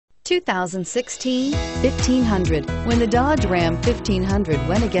2016 1500. When the Dodge Ram 1500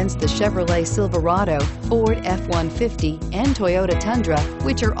 went against the Chevrolet Silverado, Ford F-150, and Toyota Tundra,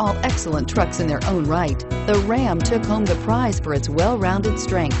 which are all excellent trucks in their own right, the Ram took home the prize for its well-rounded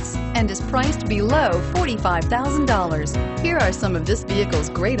strengths and is priced below $45,000. Here are some of this vehicle's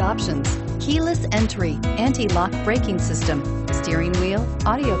great options: keyless entry, anti-lock braking system, steering wheel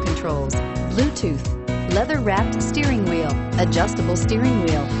audio controls, Bluetooth, leather-wrapped steering wheel, adjustable steering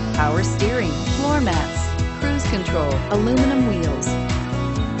wheel, power steering, floor mats, cruise control, aluminum wheels.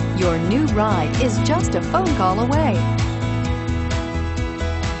 Your new ride is just a phone call away.